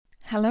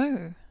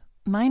Hello,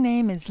 my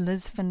name is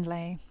Liz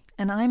Findlay,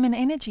 and I'm an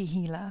energy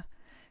healer,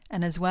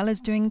 and as well as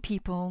doing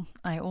people,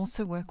 I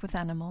also work with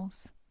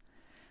animals.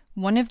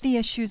 One of the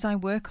issues I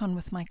work on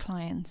with my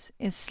clients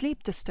is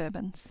sleep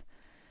disturbance.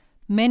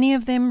 Many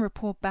of them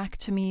report back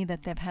to me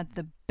that they've had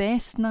the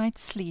best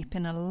night's sleep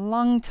in a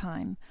long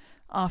time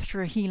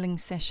after a healing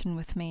session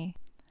with me.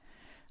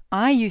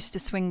 I used to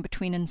swing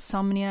between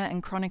insomnia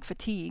and chronic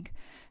fatigue,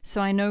 so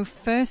I know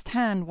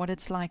firsthand what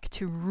it's like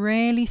to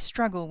really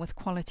struggle with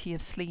quality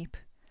of sleep.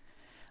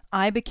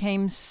 I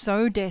became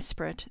so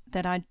desperate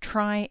that I'd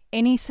try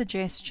any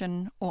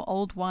suggestion or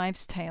old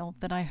wives' tale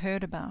that I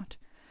heard about,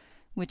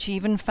 which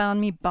even found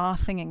me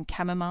bathing in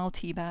chamomile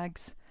tea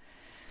bags.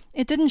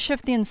 It didn't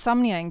shift the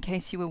insomnia, in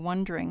case you were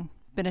wondering,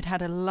 but it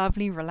had a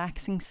lovely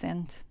relaxing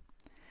scent.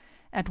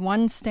 At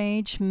one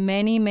stage,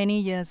 many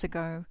years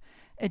ago,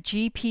 a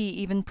GP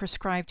even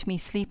prescribed me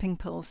sleeping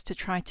pills to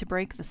try to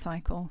break the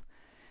cycle,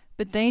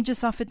 but they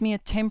just offered me a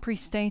temporary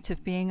state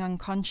of being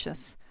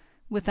unconscious,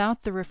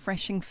 without the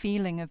refreshing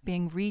feeling of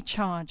being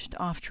recharged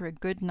after a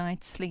good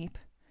night's sleep.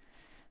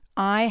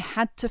 I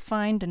had to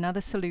find another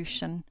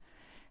solution,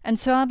 and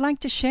so I'd like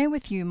to share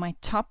with you my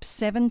top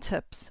 7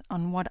 tips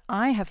on what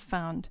I have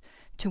found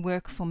to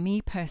work for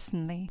me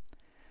personally.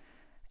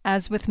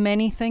 As with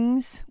many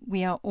things,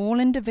 we are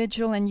all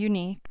individual and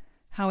unique.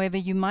 However,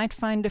 you might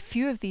find a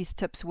few of these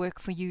tips work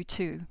for you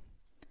too.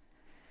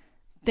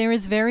 There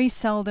is very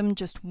seldom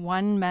just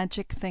one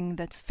magic thing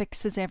that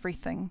fixes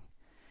everything.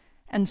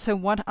 And so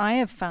what I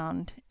have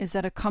found is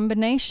that a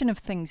combination of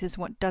things is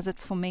what does it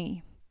for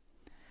me.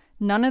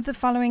 None of the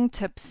following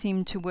tips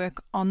seem to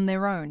work on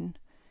their own.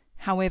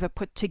 However,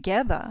 put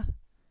together,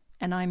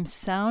 and I'm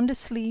sound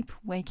asleep,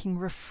 waking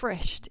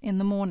refreshed in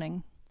the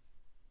morning.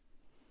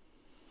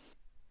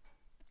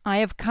 I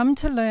have come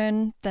to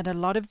learn that a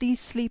lot of these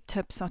sleep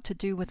tips are to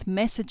do with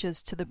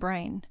messages to the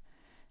brain.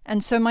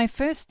 And so my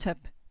first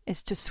tip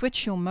is to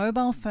switch your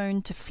mobile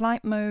phone to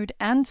flight mode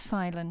and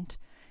silent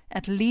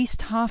at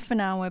least half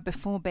an hour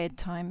before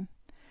bedtime.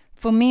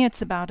 For me,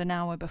 it's about an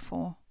hour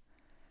before.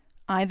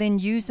 I then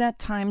use that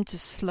time to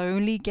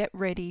slowly get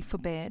ready for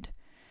bed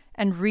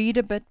and read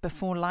a bit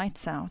before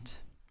lights out.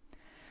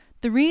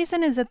 The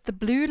reason is that the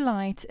blue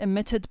light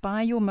emitted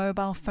by your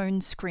mobile phone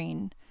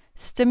screen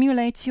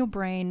stimulates your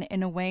brain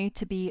in a way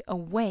to be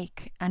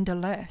awake and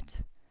alert.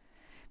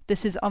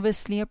 This is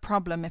obviously a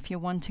problem if you're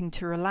wanting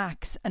to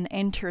relax and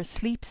enter a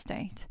sleep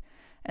state,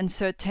 and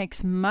so it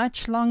takes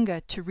much longer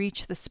to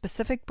reach the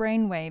specific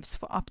brain waves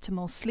for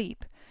optimal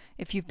sleep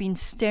if you've been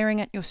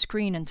staring at your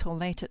screen until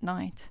late at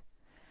night.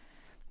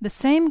 The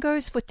same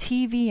goes for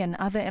TV and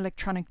other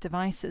electronic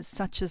devices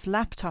such as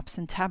laptops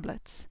and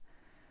tablets.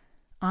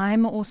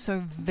 I'm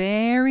also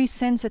very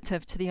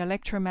sensitive to the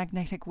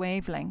electromagnetic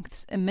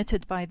wavelengths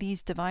emitted by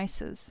these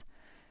devices,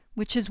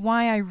 which is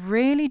why I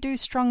really do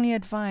strongly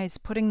advise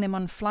putting them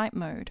on flight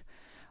mode,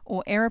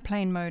 or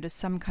airplane mode as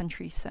some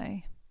countries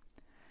say.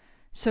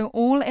 So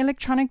all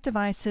electronic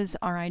devices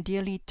are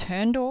ideally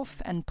turned off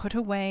and put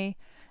away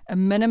a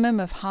minimum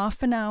of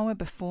half an hour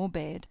before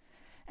bed.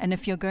 And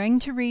if you're going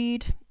to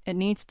read, it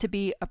needs to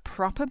be a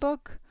proper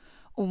book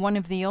or one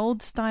of the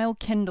old style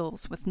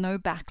Kindles with no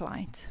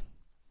backlight.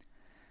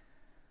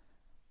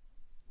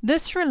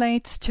 This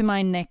relates to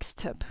my next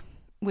tip,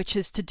 which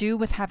is to do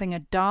with having a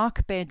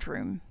dark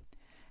bedroom.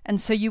 And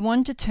so you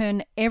want to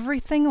turn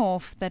everything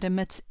off that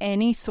emits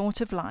any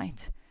sort of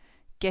light,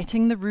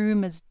 getting the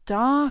room as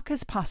dark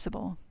as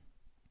possible.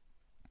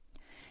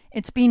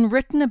 It's been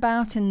written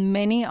about in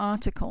many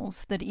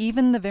articles that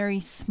even the very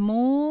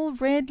small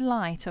red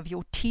light of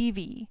your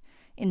TV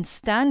in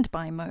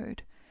standby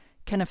mode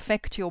can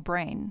affect your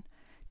brain,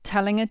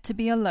 telling it to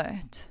be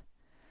alert.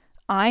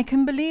 I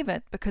can believe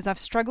it because I've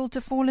struggled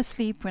to fall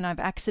asleep when I've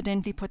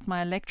accidentally put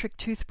my electric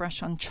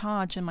toothbrush on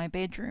charge in my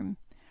bedroom.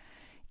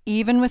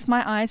 Even with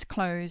my eyes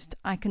closed,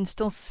 I can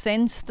still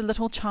sense the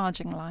little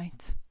charging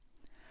light.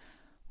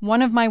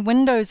 One of my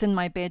windows in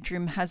my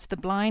bedroom has the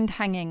blind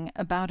hanging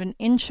about an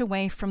inch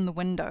away from the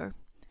window.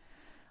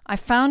 I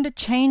found a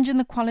change in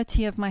the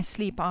quality of my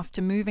sleep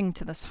after moving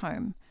to this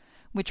home,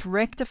 which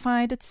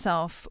rectified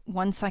itself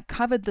once I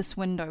covered this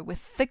window with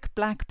thick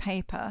black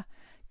paper,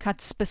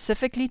 cut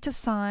specifically to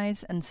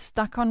size and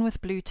stuck on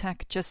with blue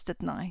tack just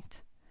at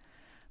night.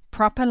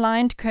 Proper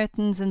lined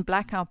curtains and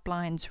blackout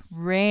blinds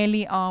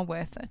really are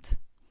worth it.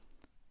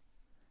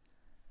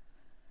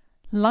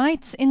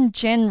 Lights in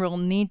general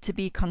need to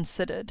be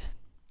considered.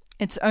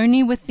 It's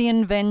only with the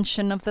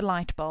invention of the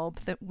light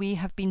bulb that we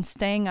have been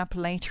staying up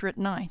later at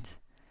night.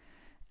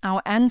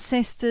 Our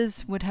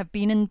ancestors would have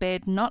been in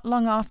bed not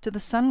long after the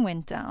sun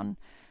went down,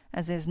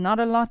 as there's not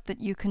a lot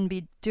that you can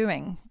be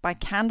doing by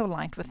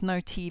candlelight with no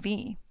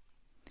TV.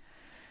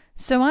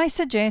 So I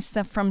suggest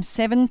that from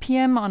 7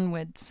 p.m.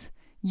 onwards,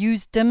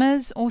 use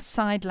dimmers or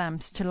side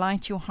lamps to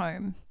light your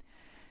home,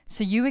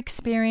 so you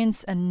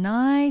experience a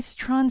nice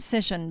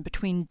transition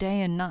between day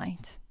and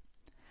night.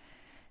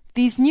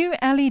 These new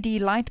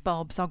LED light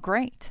bulbs are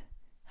great.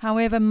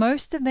 However,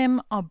 most of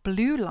them are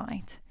blue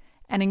light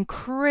and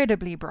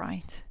incredibly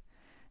bright,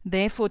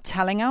 therefore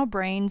telling our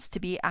brains to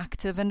be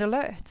active and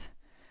alert,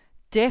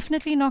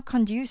 definitely not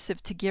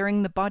conducive to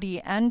gearing the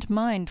body and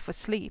mind for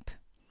sleep.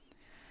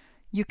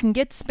 You can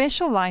get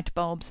special light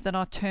bulbs that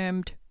are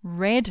termed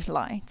red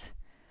light.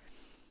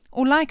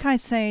 Or like I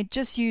say,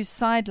 just use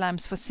side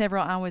lamps for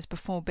several hours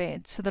before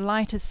bed so the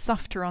light is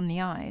softer on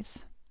the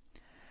eyes.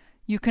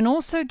 You can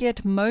also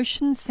get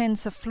motion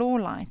sensor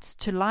floor lights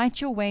to light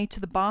your way to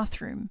the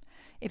bathroom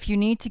if you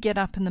need to get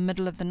up in the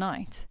middle of the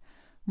night,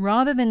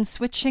 rather than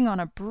switching on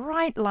a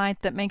bright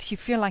light that makes you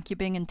feel like you're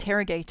being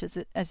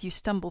interrogated as you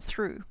stumble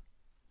through.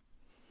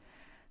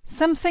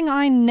 Something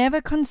I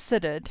never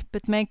considered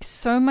but makes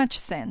so much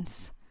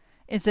sense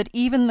is that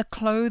even the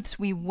clothes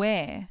we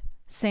wear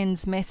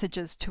sends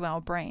messages to our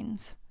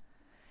brains.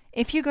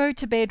 If you go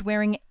to bed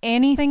wearing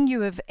anything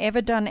you have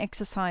ever done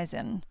exercise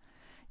in,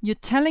 you're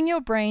telling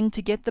your brain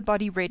to get the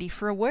body ready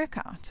for a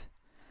workout.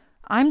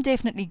 I'm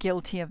definitely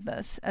guilty of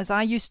this, as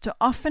I used to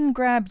often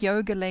grab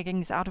yoga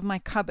leggings out of my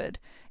cupboard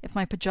if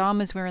my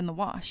pajamas were in the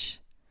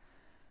wash.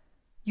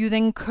 You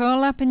then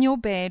curl up in your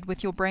bed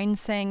with your brain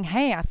saying,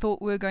 "Hey, I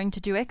thought we were going to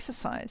do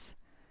exercise."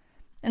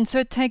 And so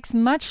it takes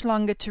much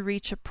longer to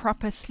reach a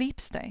proper sleep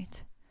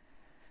state.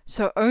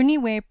 So only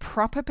wear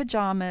proper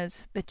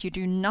pajamas that you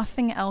do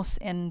nothing else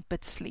in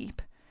but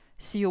sleep,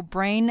 so your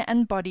brain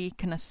and body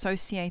can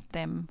associate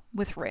them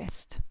with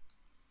rest.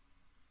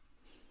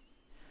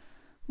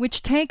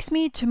 Which takes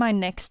me to my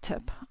next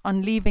tip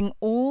on leaving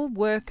all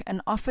work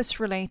and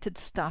office-related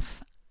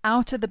stuff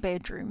out of the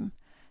bedroom,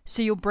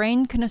 so your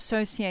brain can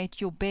associate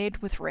your bed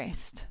with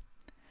rest.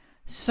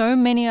 So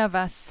many of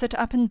us sit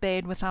up in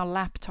bed with our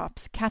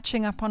laptops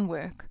catching up on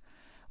work,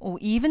 or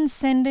even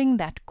sending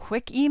that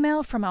quick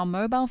email from our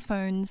mobile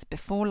phones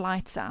before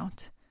lights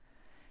out.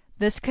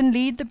 This can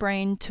lead the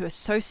brain to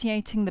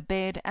associating the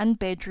bed and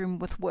bedroom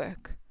with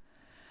work.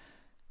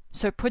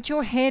 So put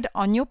your head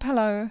on your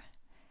pillow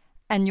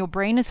and your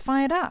brain is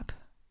fired up,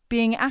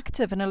 being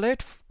active and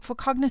alert for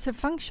cognitive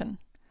function.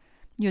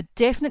 You're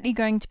definitely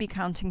going to be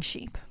counting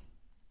sheep.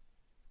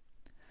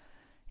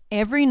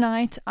 Every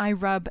night I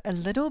rub a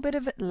little bit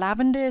of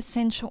lavender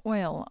essential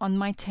oil on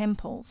my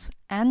temples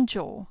and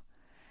jaw,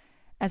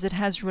 as it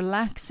has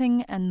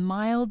relaxing and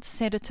mild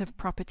sedative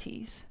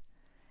properties.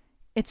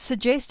 It's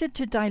suggested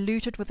to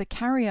dilute it with a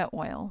carrier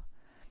oil,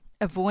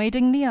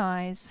 avoiding the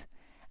eyes,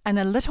 and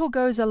a little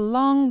goes a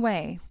long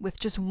way with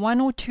just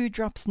 1 or 2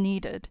 drops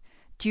needed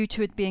due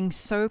to it being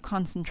so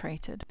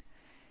concentrated.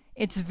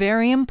 It's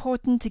very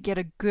important to get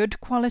a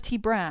good quality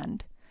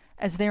brand,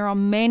 as there are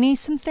many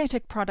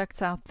synthetic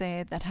products out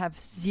there that have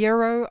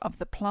 0 of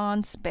the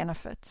plant's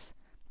benefits.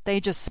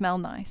 They just smell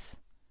nice.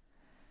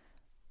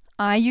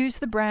 I use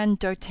the brand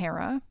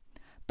doTERRA,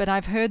 but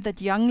I've heard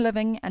that Young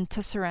Living and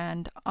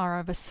Tisserand are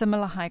of a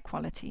similar high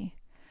quality.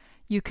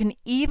 You can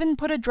even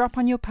put a drop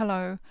on your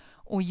pillow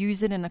or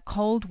use it in a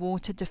cold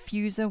water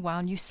diffuser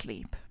while you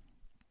sleep.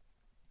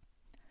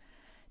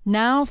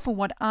 Now for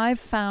what I've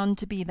found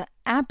to be the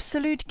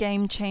absolute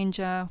game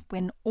changer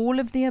when all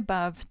of the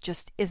above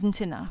just isn't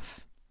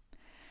enough.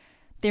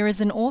 There is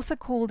an author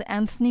called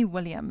Anthony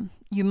William.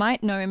 You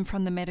might know him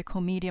from the Medical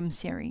Medium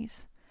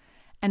series.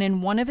 And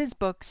in one of his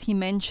books he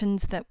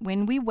mentions that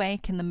when we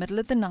wake in the middle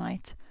of the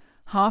night,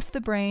 half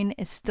the brain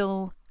is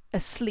still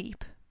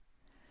asleep.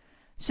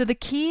 So the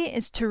key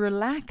is to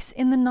relax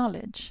in the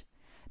knowledge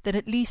that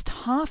at least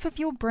half of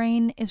your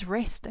brain is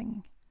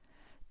resting.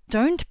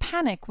 Don't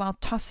panic while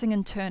tossing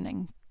and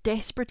turning,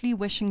 desperately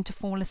wishing to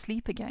fall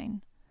asleep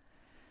again.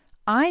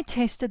 I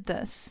tested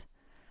this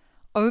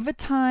over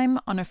time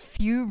on a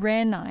few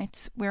rare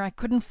nights where I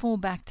couldn't fall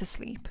back to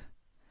sleep.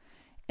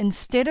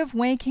 Instead of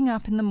waking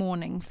up in the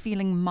morning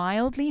feeling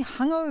mildly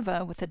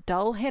hungover with a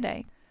dull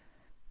headache,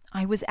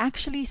 I was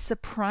actually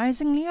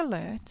surprisingly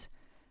alert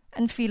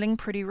and feeling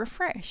pretty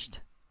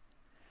refreshed.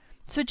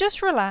 So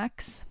just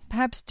relax,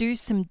 perhaps do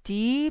some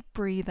deep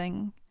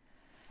breathing,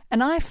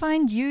 and I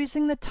find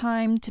using the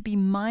time to be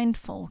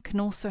mindful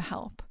can also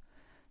help,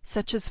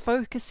 such as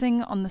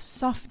focusing on the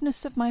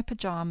softness of my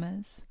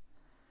pajamas,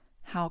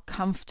 how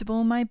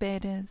comfortable my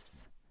bed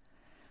is,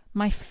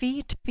 my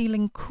feet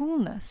feeling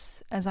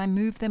coolness as I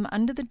move them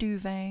under the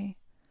duvet,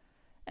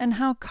 and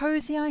how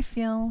cozy I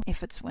feel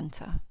if it's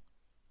winter.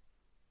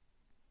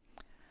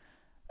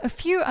 A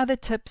few other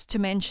tips to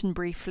mention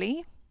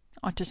briefly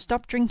are to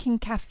stop drinking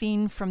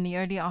caffeine from the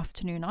early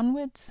afternoon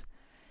onwards,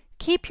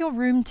 keep your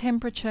room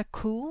temperature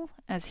cool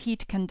as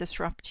heat can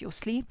disrupt your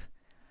sleep,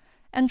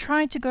 and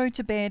try to go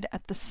to bed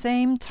at the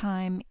same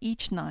time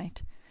each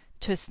night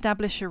to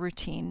establish a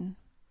routine.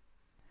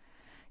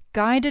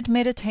 Guided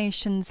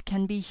meditations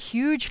can be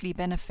hugely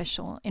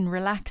beneficial in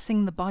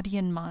relaxing the body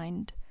and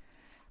mind,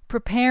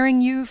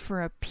 preparing you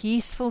for a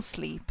peaceful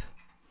sleep.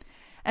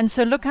 And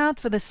so look out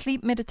for the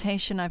sleep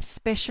meditation I've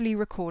specially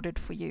recorded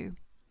for you.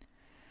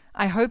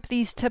 I hope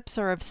these tips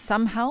are of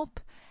some help,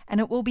 and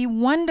it will be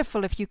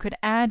wonderful if you could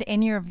add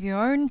any of your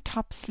own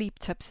top sleep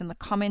tips in the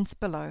comments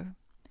below.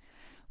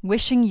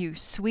 Wishing you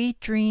sweet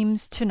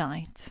dreams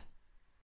tonight.